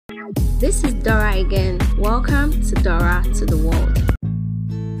This is Dora again. Welcome to Dora to the World.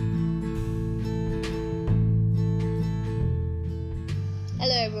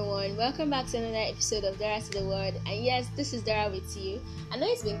 Hello everyone, welcome back to another episode of Dora to the World. And yes, this is Dora with you. I know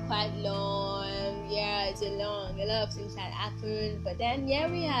it's been quite long. Yeah, it's a lot of things that happened, but then here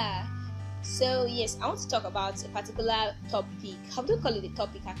we are. So yes, I want to talk about a particular topic. How do you call it a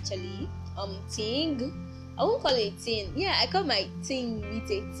topic actually? Thing. I won't call it a thing. Yeah, I call my thing with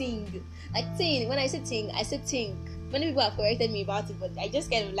a thing. Like thing. When I say thing, I say thing. Many people have corrected me about it, but I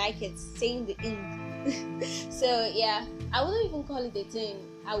just kind of like it saying the ing. So yeah, I wouldn't even call it a thing.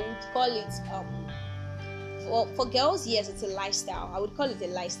 I would call it for girls, yes, it's a lifestyle. I would call it a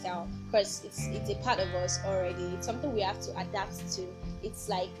lifestyle because it's a part of us already. It's something we have to adapt to. It's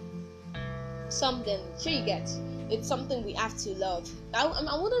like something, sure you get, it's something we have to love. I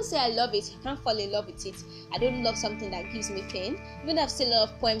wouldn't say I love it. I can't fall in love with it. I don't love something that gives me pain. Even though I've seen a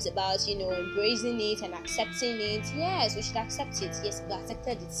lot of poems about, embracing it and accepting it. Yes, we should accept it. Yes, we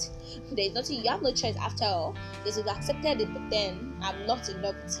accepted it. There's nothing, you have no choice after all. Yes, we've accepted it, but then I'm not in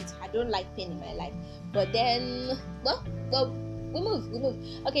love with it. I don't like pain in my life. But then, well, we move.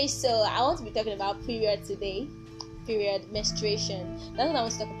 Okay, so I want to be talking about period today. Period, menstruation. That's what I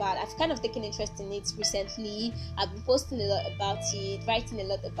want to talk about. I've kind of taken interest in it recently. I've been posting a lot about it, writing a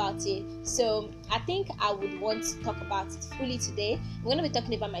lot about it. So I think I would want to talk about it fully today. I'm going to be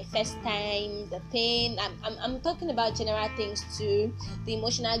talking about my first time, the pain. I'm talking about general things too, the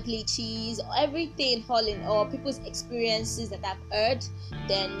emotional glitches, everything all in all, people's experiences that I've heard.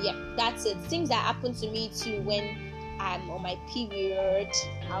 Then yeah, that's it. Things that happen to me too when I'm on my period,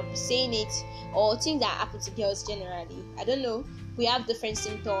 I'll be saying it, or things that happen to girls generally. I don't know. We have different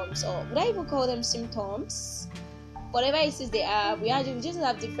symptoms, or would I even call them symptoms? Whatever it is they are, we just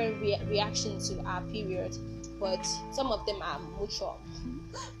have different reactions to our period. But some of them are mutual.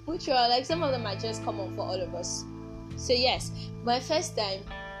 Like some of them are just common for all of us. So yes, my first time.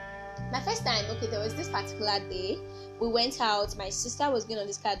 Okay, there was this particular day. We went out. My sister was going on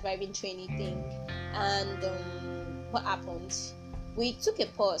this car driving training thing, and what happened? We took a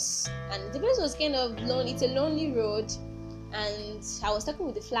pause, and the place was kind of lonely. It's a lonely road, and I was talking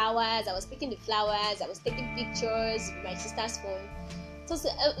with the flowers. I was picking the flowers. I was taking pictures with my sister's phone. It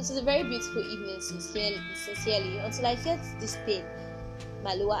was a very beautiful evening, sincerely, until I felt this pain,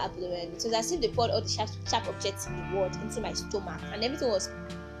 my lower abdomen. It was as if they poured all the sharp objects in the world into my stomach, and everything was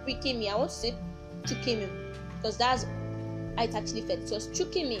pricking me. I want to say choking me, because that's how it actually felt. It was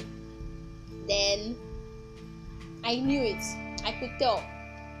choking me. Then I knew it. I could tell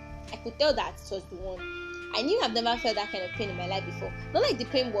that it was the one. I knew I've never felt that kind of pain in my life before. Not like the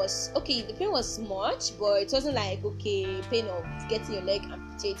pain was much, but it wasn't like pain of getting your leg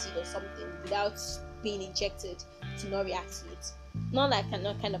amputated or something without being injected to not react to it. Not like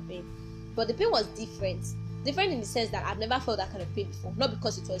that kind of pain. But the pain was different. Different in the sense that I've never felt that kind of pain before. Not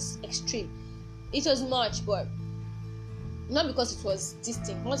because it was extreme. It was much, but not because it was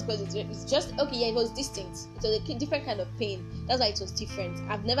distinct, not because it's just it was distinct. It was a different kind of pain. That's why it was different.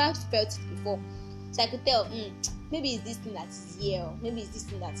 I've never felt it before, so I could tell maybe it's this thing that is here, or maybe it's this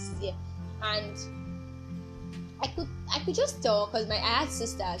thing that is here. And I could just tell, because I had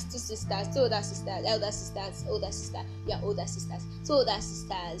sisters, two sisters, two older sisters, older sisters, two older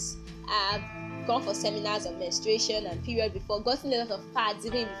sisters. I've gone for seminars on menstruation and period before, gotten a lot of pads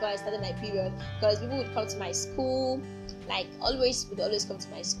even before I started my period, because people would come to my school, would always come to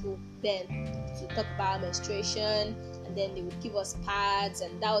my school then to talk about menstruation, and then they would give us pads,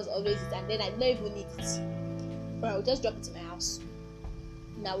 and that was always it. And then I didn't even need it, but I would just drop it in my house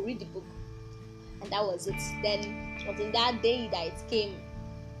and I would read the book, and that was it. Then until that day that it came,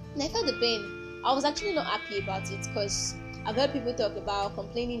 and I felt the pain. I was actually not happy about it, because I've heard people talk about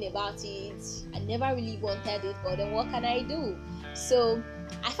complaining about it. I never really wanted it, but then what can I do? So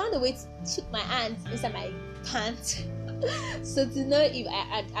I found a way to shoot my hand inside my pants so to know if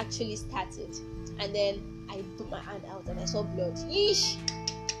I had actually started. And then I put my hand out and I saw blood. Yeesh!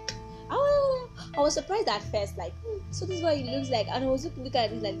 I was surprised at first, so this is what it looks like. And I was looking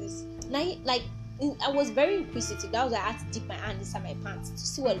at it like this. And I was very inquisitive. That was why I had to dip my hand inside my pants to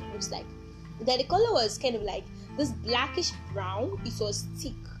see what it looks like. Then the color was kind of like this blackish brown. It was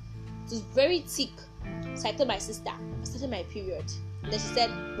thick. It was very thick. So I told my sister, I started my period. And then she said,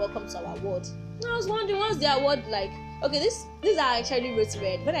 welcome to our ward. And I was wondering, what's the award like? Okay, this I actually wrote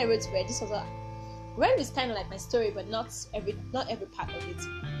red. When I wrote red, this was red is kind of like my story, but not every part of it.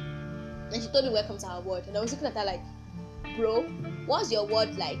 And she told me, welcome to our ward. And I was looking at her like, bro, what's your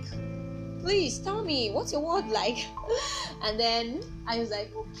ward like? Please tell me, what's your ward like? And then I was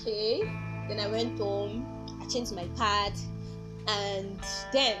like, okay. Then I went home, I changed my pad, And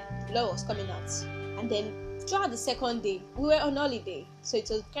then blood was coming out. And then throughout the second day, we were on holiday, so it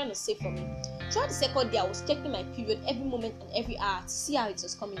was kind of safe for me. Throughout the second day, I was checking my period every moment and every hour to see how it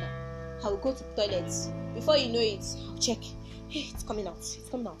was coming out. I would go to the toilets. Before you know it, I'll check. Hey, it's coming out. It's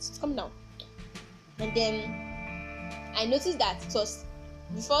coming out. It's coming out. And then I noticed that it was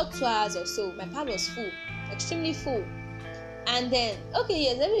before 2 hours or so, my pad was full, extremely full. And then, okay,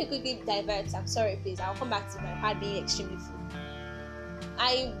 yes, let me quickly divert. I'm sorry, please. I'll come back to my pad being extremely full.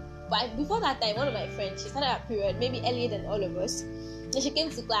 But before that time, one of my friends, she started her period maybe earlier than all of us. And she came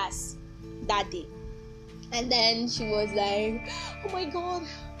to class that day. And then she was like, oh my god,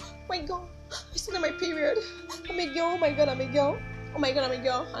 I started my period. I'm a girl, oh my god, I'm a girl. Oh my god, I'm a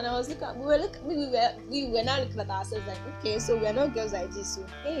girl. And I was looking, we were now looking at ourselves like, okay, so we are not girls like this. So,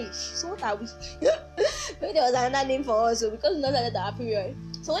 hey, so what are we? Maybe there was another name for us, so because we not started our period.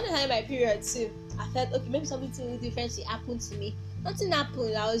 So when I had my period too, I felt, okay, maybe something too different happened to me. Nothing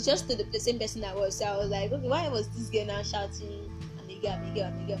happened. I was just the same person I was. So I was like, okay, why was this girl now shouting, I'm a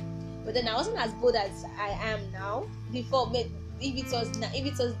girl? But then I wasn't as bold as I am now. Before, if it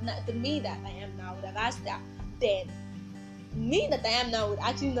was not the me that I am now, I would have asked her. Then me that I am now would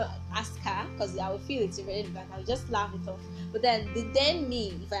actually not ask her because I would feel it's irrelevant. I would just laugh it off. But then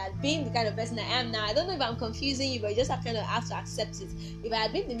me, if I had been the kind of person I am now, I don't know if I'm confusing you, but you just have to accept it. If I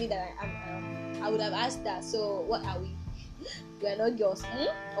had been the me that I am, I would have asked her. So what are we? We are not girls,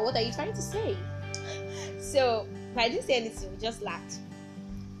 or what are you trying to say? So if I didn't say anything, we just laughed.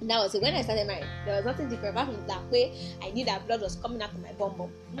 And that was it. When I started mine, there was nothing different apart from that way. I knew that blood was coming out of my bum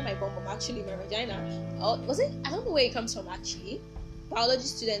bum. Not my bum bum, actually my vagina. Or was it? I don't know where it comes from actually. Biology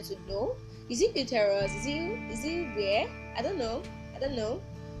students would know. Is it uterus? Is it where? I don't know.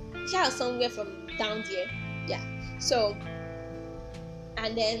 She somewhere from down there. Yeah. So,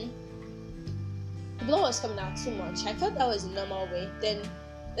 and then the blood was coming out too much. I felt that was the normal way. Then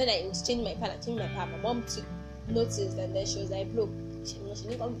I was changing my pad. My mom took notice, and then she was like, "Bro, she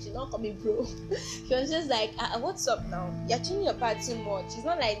not coming, bro." She was just like, "What's up now? You're changing your pad too much. It's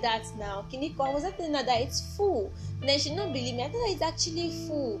not like that now. Can you come?" I was telling her that it's full. And then she did not believe me. I thought it's actually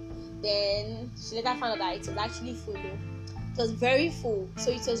full. Then she later found out that it was actually full though. It was very full,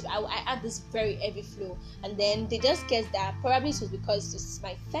 so it was. I had this very heavy flow, and then they just guessed that probably it was because this is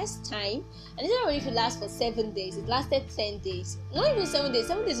my first time, and it didn't really last for 7 days. It lasted 10 days, not even 7 days.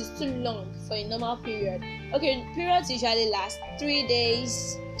 7 days is too long for a normal period. Okay, periods usually last 3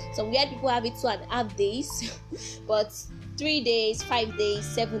 days. Some weird people have it 2.5 days, but 3 days, 5 days,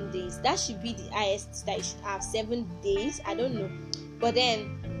 7 days. That should be the highest that you should have. 7 days. I don't know, but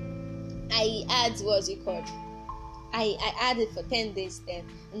then I add what's it called? I added for 10 days then,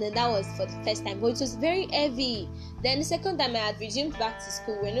 and then that was for the first time, but it was very heavy. Then the second time I had resumed back to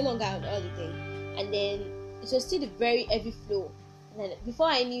school, we're no longer on holiday, and then it was still a very heavy flow. And then before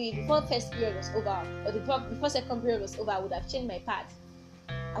I knew it, before first period was over, or before second period was over, I would have changed my pad.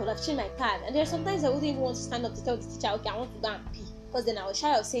 And there are sometimes I wouldn't even want to stand up to tell the teacher, okay, I want to go and pee, because then I was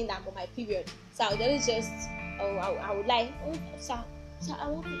shy of saying that I'm on my period. So I would always just, I would lie, sir, I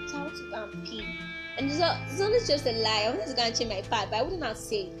want to go and pee. And it's always just a lie. I wanted to go and change my pad, but I wouldn't have to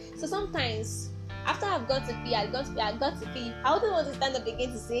say it. So sometimes, after I've gone to pee, I got to pee, I wouldn't want to stand up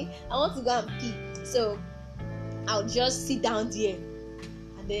again to say, I want to go and pee. So I'll just sit down there,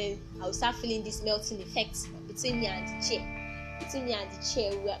 and then I'll start feeling this melting effect between me and the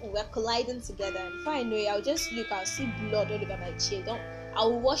chair. We're colliding together, and before I know it, I'll just look, I'll see blood all over my chair.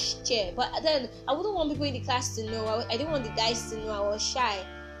 I'll wash chair, but then I wouldn't want people in the class to know. I didn't want the guys to know. I was shy.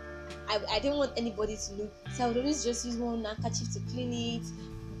 I didn't want anybody to look, so I would always just use one handkerchief to clean it,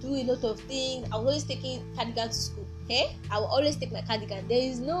 do a lot of things. I was always taking cardigan to school. I will always take my cardigan. There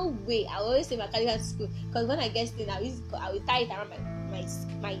is no way I will always take my cardigan to school, because when I get in, I will tie it around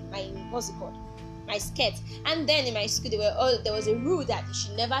my what's it called, my skirt. And then in my school there was a rule that you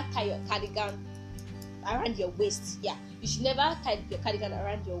should never tie your cardigan around your waist. Yeah, you should never tie your cardigan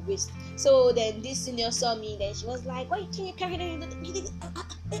around your waist. So then this senior saw me, then she was like, "Why can you carry that?"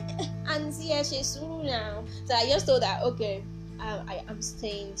 And yeah, she's through now. So I just told her, okay, I am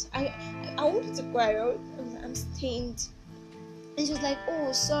stained. I wanted to cry. I'm stained. And she was like,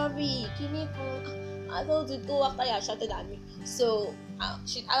 "Oh, sorry, can you come? I thought to go after you shouted at me." So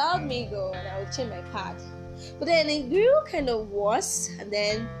she allowed me go, and I would change my pad. But then it grew kind of worse, and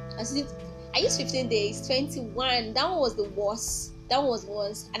then I used 15 days, 21. That one was the worst. That was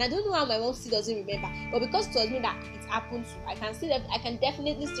once, and I don't know how my mom still doesn't remember. But because it was me that it happened to, I can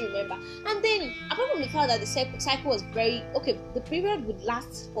definitely still remember. And then, apart from the fact that the cycle was very okay, the period would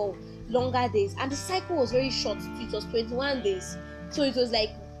last for longer days, and the cycle was very short. It was 21 days, so it was like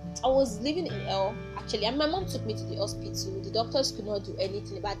I was living in L actually, and my mom took me to the hospital. The doctors could not do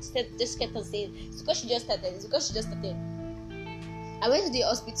anything, but just kept on saying it's because she just started. It's because she just started. I went to the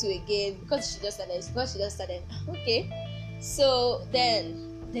hospital again because she just started. It's because she just started. Okay, so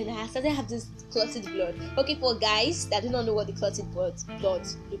then I started to have this clotted blood. Okay, for guys that do not know what the clotted blood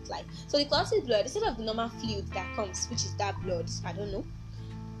look like. So the clotted blood, instead of the normal fluid that comes, which is that blood, I don't know.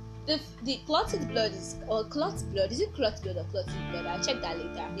 The clotted blood is, or clot blood, is it clot blood or clotted blood? I'll check that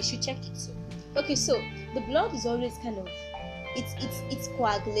later. You should check it too. Okay, so the blood is always kind of, it's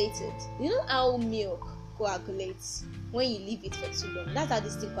coagulated. You know how milk coagulates when you leave it for too long? That's how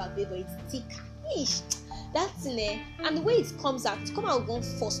this thing coagulates, but it's thicker. Ish. That's in there, and the way it comes out one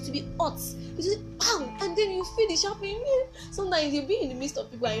force to be hot. You just pow, and then you feel the shouting. Sometimes you'll be in the midst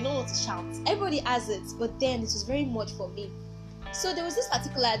of people and you don't want to shout. Everybody has it, but then it was very much for me. So there was this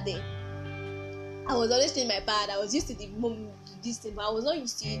particular day. I was always in my pad. I was used to this thing, but I was not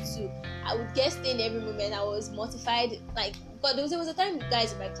used to it too. I would get stained every moment. I was mortified. But there was a time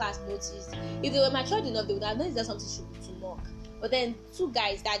guys in my class noticed. If they were matured enough, they would have noticed that something should be to knock. But then 2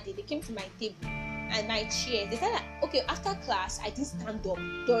 guys that day, they came to my table and my chair. They said that, okay, after class, I didn't stand up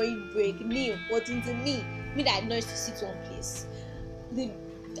during break. Kneel. What into me that I didn't know to sit one place.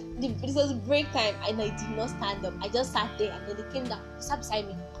 This was break time and I did not stand up. I just sat there, and then they came down, sat beside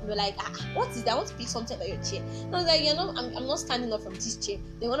me, and were like, what is that? I want to pick something about your chair. And I was like, I'm not standing up from this chair.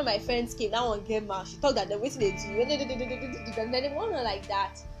 Then one of my friends came, that one came out. She thought that they're waiting to do, and then they want her like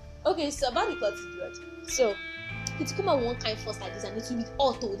that. Okay, so about the clotted blood. So it come out one kind first like this, and it will be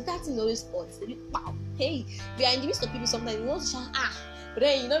auto. That thing is always hot. They be wow. Hey, we are in the midst of people sometimes you want to shout but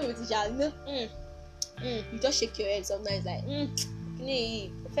then you not be able to shout. You just shake your head sometimes like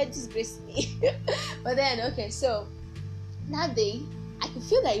disgrace me. But then okay, so that day I could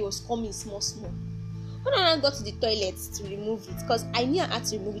feel that it was coming small. When I got to the toilet to remove it, because I knew I had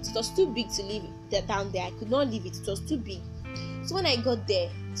to remove it, it was too big to leave it down there. I could not leave it, it was too big. So when I got there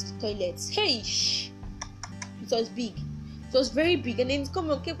to the toilet, it was big. It was very big, and then it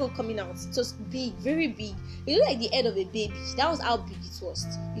kept on coming out. It was big, very big. It looked like the head of a baby. That was how big it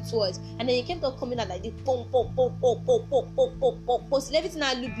was. And then it kept on coming out like this, pop. So everything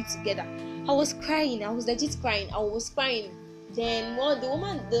I looked together. I was crying. I was legit crying. Then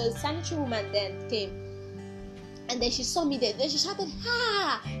the sanitary woman then came, and then she saw me there. Then she shouted,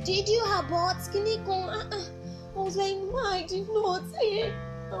 did you abort? Can you go? I was like, ma, I did not. I was saying,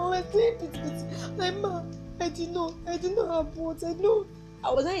 like, ma, I did not abort. I know.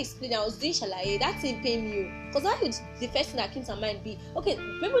 I was not explaining. I was doing shalaye. That thing pain you, because that would the first thing that came to mind be, okay,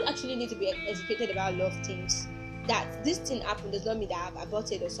 people actually need to be educated about a lot of things. That this thing happened does not mean that I've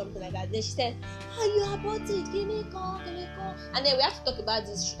aborted or something like that. Then she said, you aborted, can you go? And then we have to talk about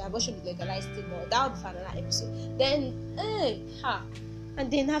this, should abortion be legalized more? That would be for another episode. Then and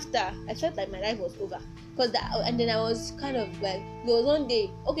then after, I felt like my life was over, and then I was kind of like, there was one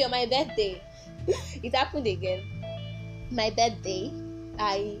day, okay, on my birthday, it happened again. My birthday,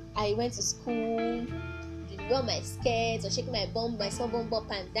 I went to school, got my skirts, or shaking my small bum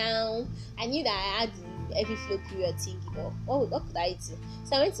up and down. I knew that I had every flow period thing, what could I do?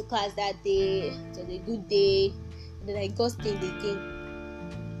 So I went to class that day. It was a good day, and then I got stained again.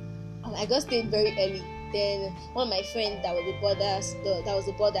 I got stained very early. Then one of my friends that was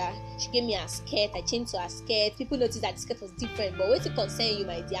a border, she gave me a skirt. I changed to a skirt. People noticed that the skirt was different, but wait to concern you,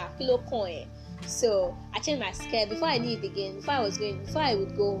 my dear, kilo coin. So I changed my skirt. Before I knew it again, before I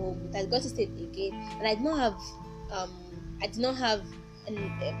would go home, I got to stay again, and I did not have an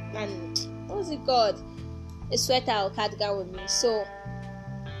what was it called, a sweater or cardigan with me. So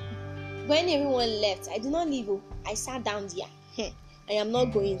when everyone left, I did not leave. I sat down there. I am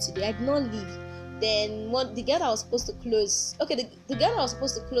not going today. I did not leave. Then the girl that was supposed to close, the girl that was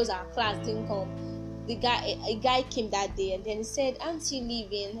supposed to close our class didn't come. A guy came that day, and then he said, aren't you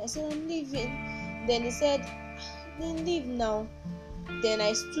leaving? I said, I'm leaving. Then he said, then leave now. Then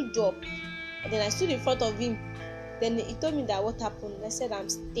I stood up, and then I stood in front of him. Then he told me that what happened. I said, I'm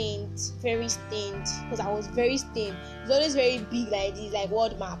stained, very stained, because I was very stained. It was always very big like this, like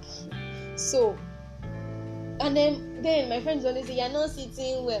world map. So, and then my friends always say, you're not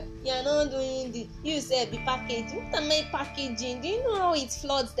sitting well, you're not doing this. You said be packaging. What am I packaging? Do you know how it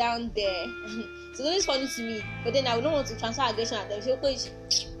floods down there? So it's always funny to me. But then I would not want to transfer aggression at them.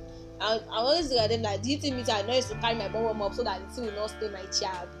 I always look at them like, do you think I know to carry my bum up so that the thing will not stay my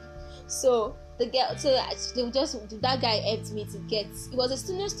child? So that guy helped me to get. He was a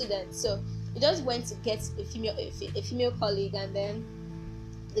senior student, so he just went to get a female colleague, and then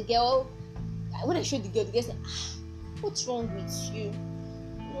the girl. When I showed the girl said, what's wrong with you?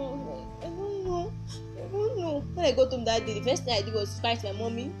 I don't know. when I got home that day, the first thing I did was to fight my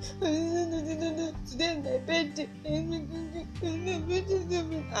mommy. Today is my birthday.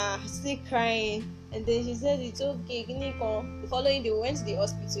 Still crying. And then she said it's okay. The following day we went to the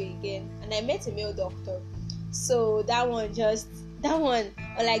hospital again, and I met a male doctor. So that one,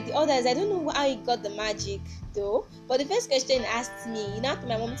 or like the others, I don't know how he got the magic though. But the first question asked me, to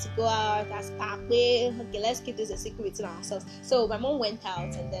my mom to go out as okay, let's keep this a secret between ourselves. So my mom went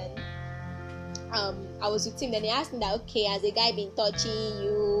out, and then I was with him. Then he asked me that, okay, has a guy been touching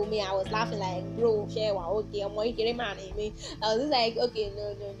you? Me, I was laughing like, bro, share one, okay, I'm going to man. I was just like, okay,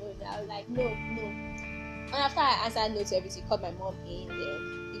 no. I was like, no. And after I answered no to everything, he called my mom in.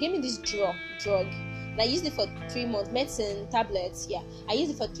 Then he gave me this drug. And I used it for 3 months, medicine tablets. Yeah, I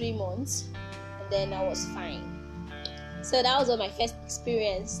used it for 3 months, and then I was fine. So that was what my first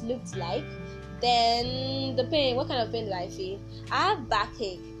experience looked like. Then the pain. What kind of pain did I feel? I have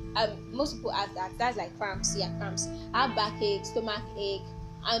backache. Most people have that. That's like cramps. Yeah, cramps. I have backache, stomach ache.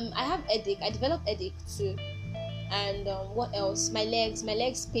 I have headache. I developed headache too. And what else? My legs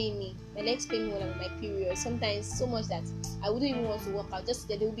pain me. My legs pain me when I'm on my period. Sometimes so much that I wouldn't even want to walk out. Just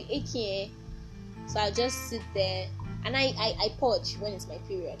they will be aching. So I just sit there, and I purge when it's my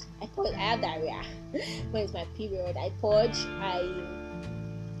period. I have diarrhea when it's my period. I purge.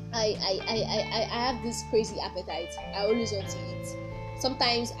 I have this crazy appetite. I always want to eat.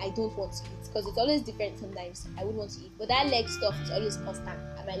 Sometimes I don't want to eat because it's always different. Sometimes I would want to eat, but that leg stuff is always constant,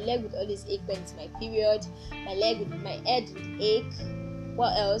 and my leg would always ache when it's my period. My head would ache.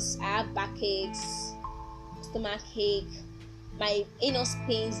 What else? I have backaches, stomach ache. My anus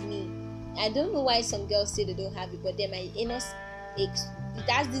pains me. I don't know why some girls say they don't have it, but then my anus aches.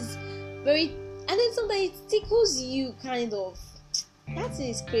 That's this very, and then sometimes it tickles you kind of. That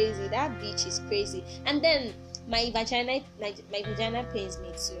is crazy. That bitch is crazy. And then my vagina pains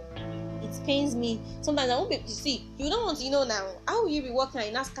me too. It pains me. Sometimes I won't be. You see, you don't want to now. How will you be walking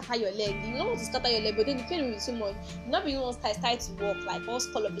and not scatter your leg? You don't want to scatter your leg, but then the pain will be too much. You not be want to start to walk like all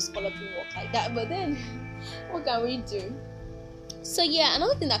scallopy walk like that. But then, what can we do? So yeah,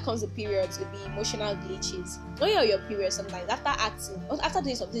 another thing that comes with periods would be emotional glitches. When you're on your period, sometimes after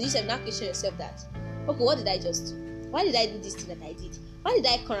doing something, you should now question yourself that, okay, what did I just do? Why did I do this thing that I did? Why did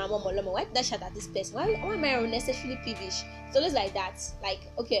I Loma? Why did I shout at this person? Why am I unnecessarily peevish? It's always like that. Like,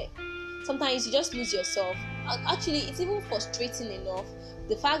 okay, sometimes you just lose yourself. Actually, it's even frustrating enough.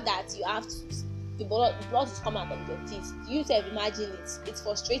 The fact that you have to, the blood is coming out of your teeth. You have imagine it. It's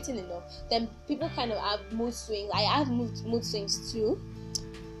frustrating enough. Then people kind of have mood swings. I have mood swings too.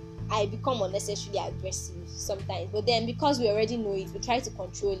 I become unnecessarily aggressive sometimes. But then because we already know it, we try to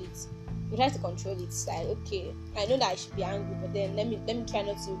control it. It's like, okay, I know that I should be angry, but then let me try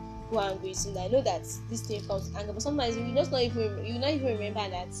not to go angry. So I know that this thing comes anger, but sometimes you not even remember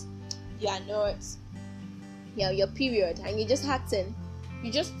that you are not, your period, and you're just acting,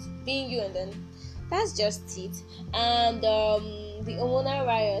 you're just being you, and then that's just it. And the hormonal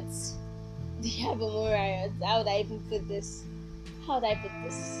riots, how would I even put this? Well,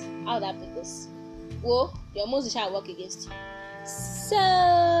 the hormones shall work against you. So,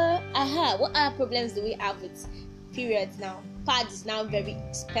 what other problems do we have with periods now? Pads is now very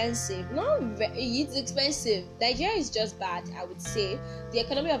expensive. It's expensive. Nigeria is just bad, I would say. The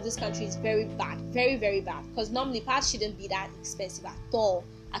economy of this country is very bad, very, very bad. Because normally pads shouldn't be that expensive at all.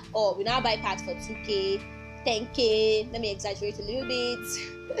 We now buy pads for 2K, 10K. Let me exaggerate a little bit.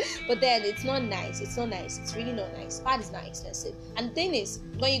 But then it's not nice. It's really not nice. Pad is not expensive. And the thing is,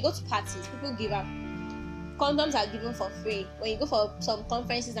 when you go to parties, people give up. Condoms are given for free. When you go for some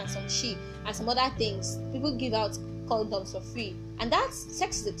conferences and some shit and some other things, people give out condoms for free. And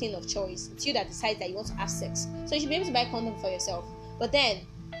sex is a thing of choice. It's you that decides that you want to have sex. So you should be able to buy condom for yourself. But then,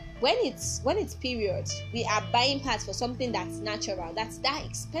 when it's period, we are buying pads for something that's natural. That's that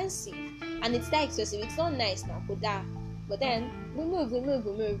expensive. And it's that expensive. It's not nice now, but then we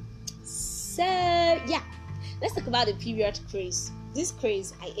move. So yeah, let's talk about the period craze. This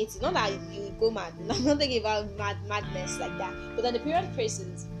craze, I hate it. Not that you go mad. I'm not thinking about madness like that. But then the period craze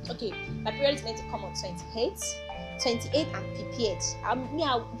is, okay, my period is meant to come on 28 and 58.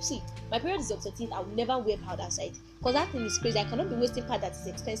 See, my period is on 28. I will never wear powder outside. Because that thing is crazy. I cannot be wasting powder that is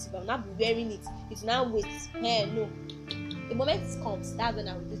expensive. I will not be wearing it. It's now waste. No. The moment it comes, that's when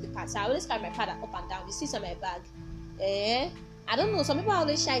I will use the pad. So I always carry my powder up and down. You see some in my bag. I don't know. Some people are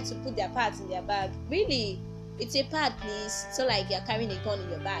always shy to put their pads in their bag. Really? It's a pad, please. So like you're carrying a gun in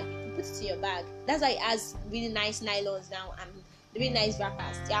your bag. You put it in your bag. That's why it has really nice nylons now and really nice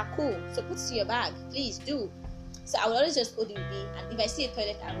wrappers. They are cool. So put it in your bag. Please do. So I will always just hold it with me. And if I see a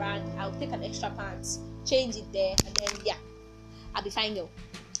toilet around, I'll take an extra pants, change it there, and then I'll be fine though.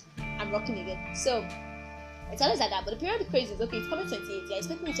 I'm rocking again. So It's always like that. But the period craze is okay. It's coming 28. Yeah,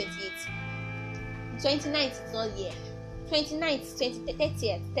 expecting me 28. 29th, it's not here. 29th,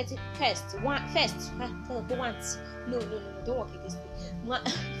 30th, 31st, no, don't work it this way.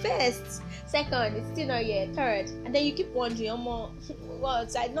 First, second, it's still not here. Third, and then you keep wondering, well,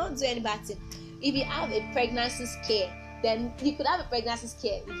 I don't do any bad thing. If you have a pregnancy scare, then you could have a pregnancy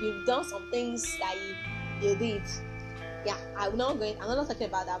scare if you've done some things that you did. Yeah, I'm not talking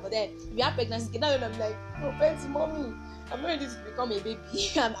about that. But then, if you have pregnancy scare, now I'm like, oh, fancy mommy, I'm ready to become a baby.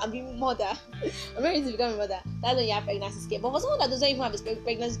 I'm being mother. I'm ready to become a mother. That's when you have pregnancy scare. But for someone that doesn't even have a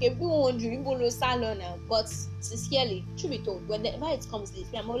pregnancy scare, people wonder, you go to salon now. But sincerely, truth be told, whenever it comes late,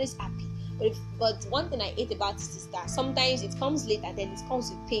 I'm always happy. But one thing I hate about it is that sometimes it comes late and then it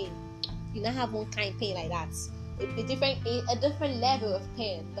comes with pain. You don't have one kind of pain like that. A different level of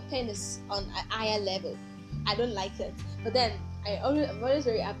pain. The pain is on a higher level. I don't like it. But then I'm always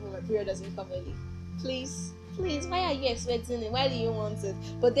very happy when my period doesn't come early. Please, why are you expecting it? Why do you want it?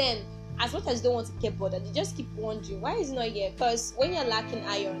 But then, as much as you don't want to get bothered, you just keep wondering, why is it not here? Because when you're lacking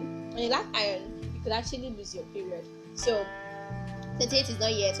iron, you could actually lose your period. So 28th is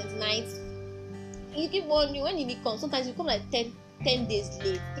not here, 29th. You keep wondering when it comes. Sometimes you come like 10 days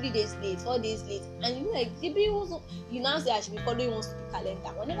late, 3 days late, 4 days late, and you like, you now say I should be following one stupid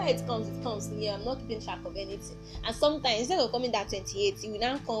calendar. Whenever it comes near, I'm not keeping track of anything. And sometimes instead of coming that 28th, you will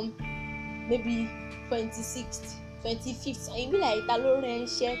now come maybe 26th, 25th, and you'll be like, who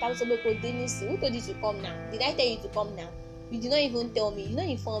told you to come now? Did I tell you to come now? You did not even tell me, you did not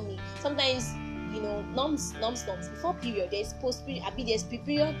inform me. Sometimes, norms before period, there's post-period, there's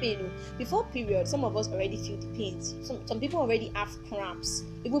pre-period pain. Before period, some of us already feel the pains. Some people already have cramps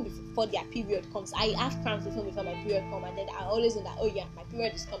even before their period comes. I have cramps before my period comes, and then I always know that, oh yeah, my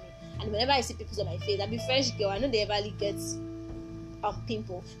period is coming. And whenever I see pimples on my face, I be fresh girl, I know they ever get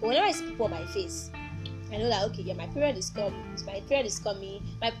pimple, but whenever I see people on my face, I know that, okay, yeah, my period is coming.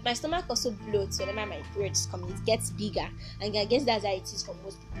 My stomach also bloats whenever my period is coming. It gets bigger, and I guess that's how it is for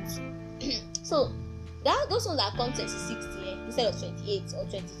most people. So those ones that come 26th instead of 28th or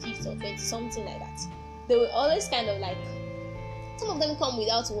 25th or 20 something like that, they will always kind of like, some of them come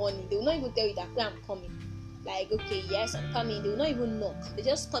without warning. They will not even tell you that I'm coming. Like, okay, yes, I'm coming. They will not even knock. They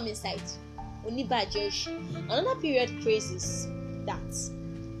just come inside. Only bad Josh. Another period craze is that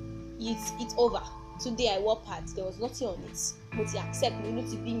it's over. Today I walked past, there was nothing on it. But you accept me, I'm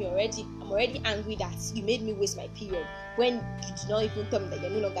already angry that you made me waste my period when you did not even tell me that you're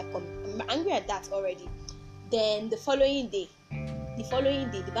no longer coming. I'm angry at that already. Then the following day,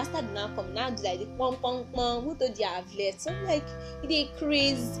 the bastard will now come. Now do like the who told you I've left? So I'm like, they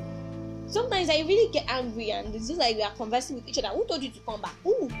crazy. Sometimes I really get angry and it's just like we are conversing with each other. Who told you to come back?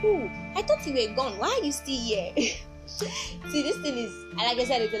 Who? I thought you were gone. Why are you still here? See, this thing is, like I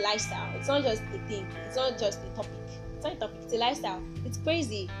said, it's a lifestyle. It's not just a thing. It's not just a topic. It's not a topic. It's a lifestyle. It's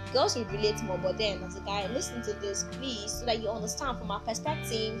crazy. Girls would relate more, but then as a guy, listen to this, please, so that you understand from our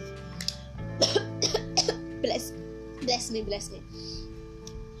perspective. bless me.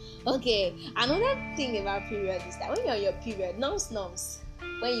 Okay, another thing about period is that when you're on your period, norms.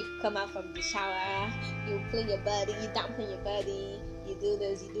 When you come out from the shower, you clean your body, you dampen your body, you do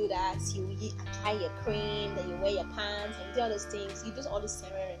this, you do that, you apply your cream, then you wear your pants, and you do all those things. You do all this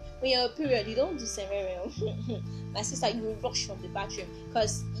ceremony. When you're on a period, you don't do ceremony. My sister, you will rush from the bathroom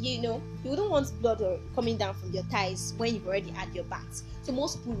because you don't want blood coming down from your thighs when you've already had your bath. So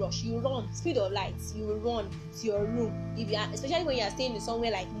most people rush. You run, speed of light. You will run to your room. Especially when you are staying in somewhere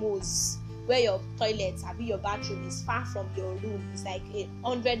like Mose, where your toilet, your bathroom is far from your room. It's like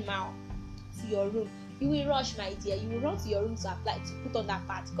 100 miles to your room. You will rush, my dear. You will run to your room to put on that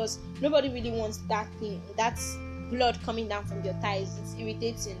part because nobody really wants that thing. That's blood coming down from your thighs. It's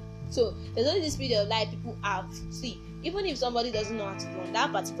irritating. So there's only this period of life people have. See, even if somebody doesn't know how to run,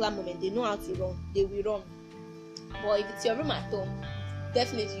 that particular moment they know how to run, they will run. But if it's your room at home,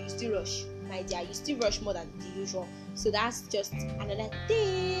 definitely you still rush, my dear. You still rush more than the usual. So that's just another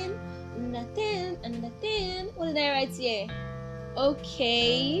thing. What did I write here?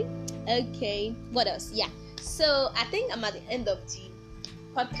 Okay. What else? Yeah. So I think I'm at the end of the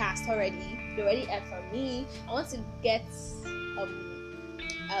podcast already. You already heard from me. I want to get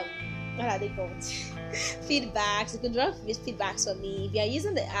what are they called? Feedbacks. You can drop feedbacks for me. If you are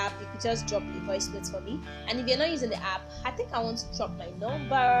using the app, you could just drop a voice note for me. And if you're not using the app, I think I want to drop my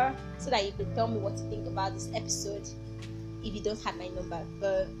number so that you could tell me what you think about this episode. If you don't have my number,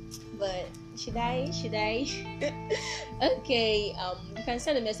 but should I? Okay, you can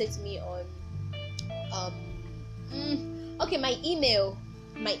send a message to me on my email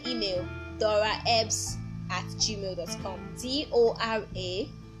doraebbs@gmail.com.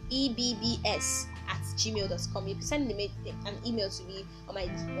 DORAEBBS dora@gmail.com. You can send an email to me on my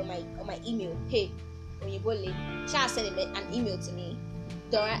email. Hey, Oyebole, shall send an email to me,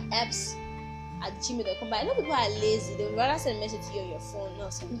 doraeps@gmail.com. But I know people are lazy. They would rather send a message to you on your phone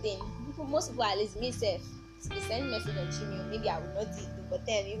or something. Most people are lazy. Myself, if you send a message on Gmail, maybe I will not do it, but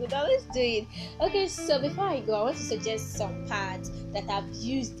then you could always do it. Okay, so before I go, I want to suggest some pads that I've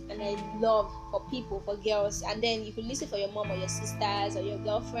used and I love for people, for girls, and then you could listen for your mom or your sisters or your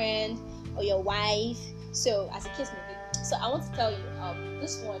girlfriend or your wife. So as a case may be. So I want to tell you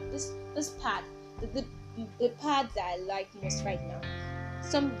this pad, the pad that I like most right now.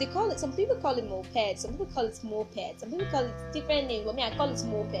 Some people call it moped, some people call it moped, some people call it different name, but me I call it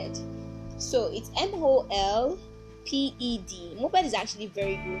moped. So it's MOLPED. Moped is actually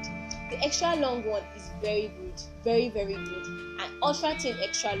very good. The extra long one is very good, very very good. And ultra thin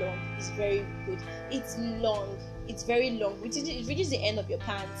extra long is very good. It's long, it's very long, it reaches the end of your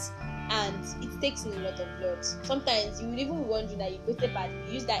pants, and it takes in a lot of blood. Sometimes you would even wonder that you go to pad,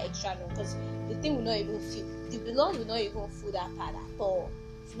 you use that extra long, because the thing will not even feel, the blood will not even fill that pad at all.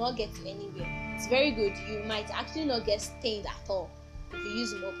 It's not getting anywhere. It's very good. You might actually not get stained at all if you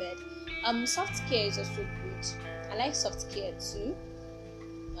use moped. Soft care is also good. I like soft care too.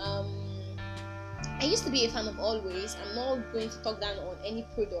 I used to be a fan of Always. I'm not going to talk down on any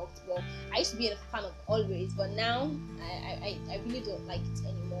product, but I used to be a fan of Always, but now I really don't like it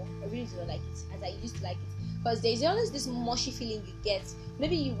anymore. I really don't like it as I used to like it, because there's always this mushy feeling you get.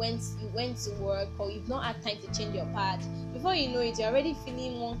 Maybe you went to work, or you've not had time to change your pad. Before you know it, you're already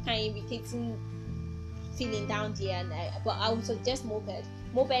feeling one kind of irritating feeling down there. But I would suggest moped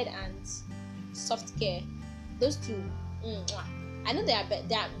and soft care. Those two. I know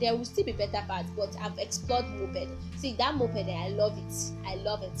there will still be better parts, but I've explored moped. See, that moped, I love it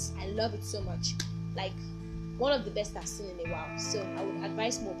so much. Like, one of the best I've seen in a while. So I would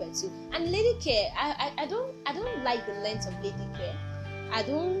advise moped too. And lady care, I don't like the length of lady care. I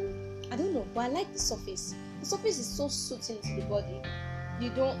don't know, but I like the surface. The surface is so soothing to the body.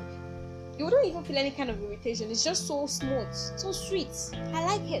 You don't even feel any kind of irritation. It's just so smooth, so sweet. I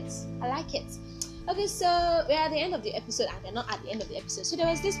like it. Okay, so we're at the end of the episode, and we're not at the end of the episode. So there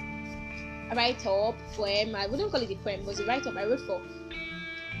was this write-up poem. I wouldn't call it a poem, it was a write-up I wrote for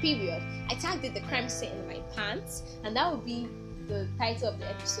period. I tagged it "The Crime Scene in My Pants," and that would be the title of the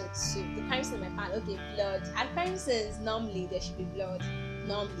episode too. The crime scene in my pants. Okay, blood. At crime scenes, normally there should be blood,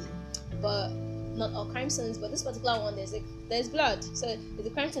 but not all crime scenes. But this particular one, there's blood. So there's a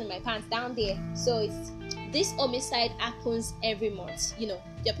crime scene in my pants down there. So it's this homicide happens every month. You know,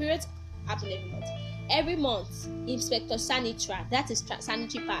 your periods happen every month. Every month, Inspector Sanitrad, that is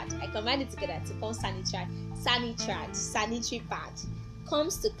sanitary pad. I combined it together to call sanitary pad,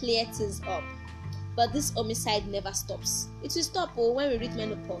 comes to clear things up. But this homicide never stops. It will stop when we reach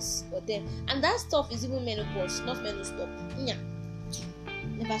menopause, but then, and that stuff is even menopause, not menopause.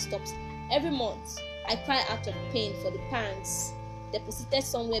 Never stops. Every month, I cry out of pain for the pants deposited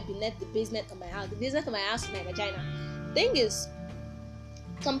somewhere beneath the basement of my house. The basement of my house is my vagina. Thing is,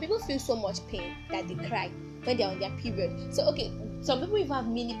 some people feel so much pain that they cry when they're on their period. So okay, some people even have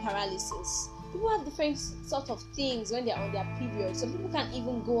mini paralysis. People have different sort of things when they're on their period. Some people can't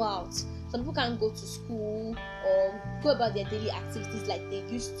even go out. Some people can't go to school or go about their daily activities like they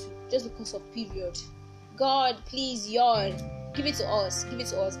used to just because of period. God, please, y'all, give it to us.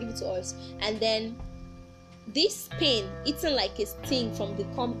 And then this pain, eating like a sting from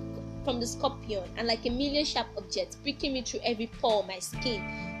the scorpion, and like a million sharp objects pricking me through every pore of my skin.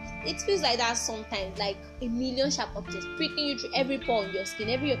 It feels like that sometimes, like a million sharp objects pricking you through every pore of your skin,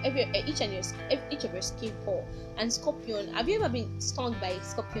 each of your skin pore. And scorpion, have you ever been stung by a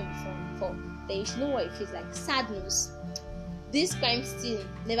scorpion before? Then you should know what it feels like. Sadness. This crime still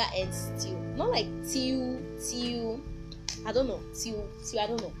never ends still. Not like till I don't know.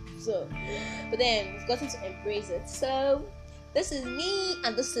 So, but then we've gotten to embrace it. So this is me,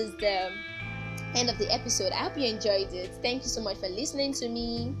 and this is the end of the episode. I hope you enjoyed it. Thank you so much for listening to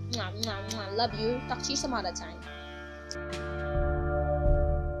me. Love you. Talk to you some other time.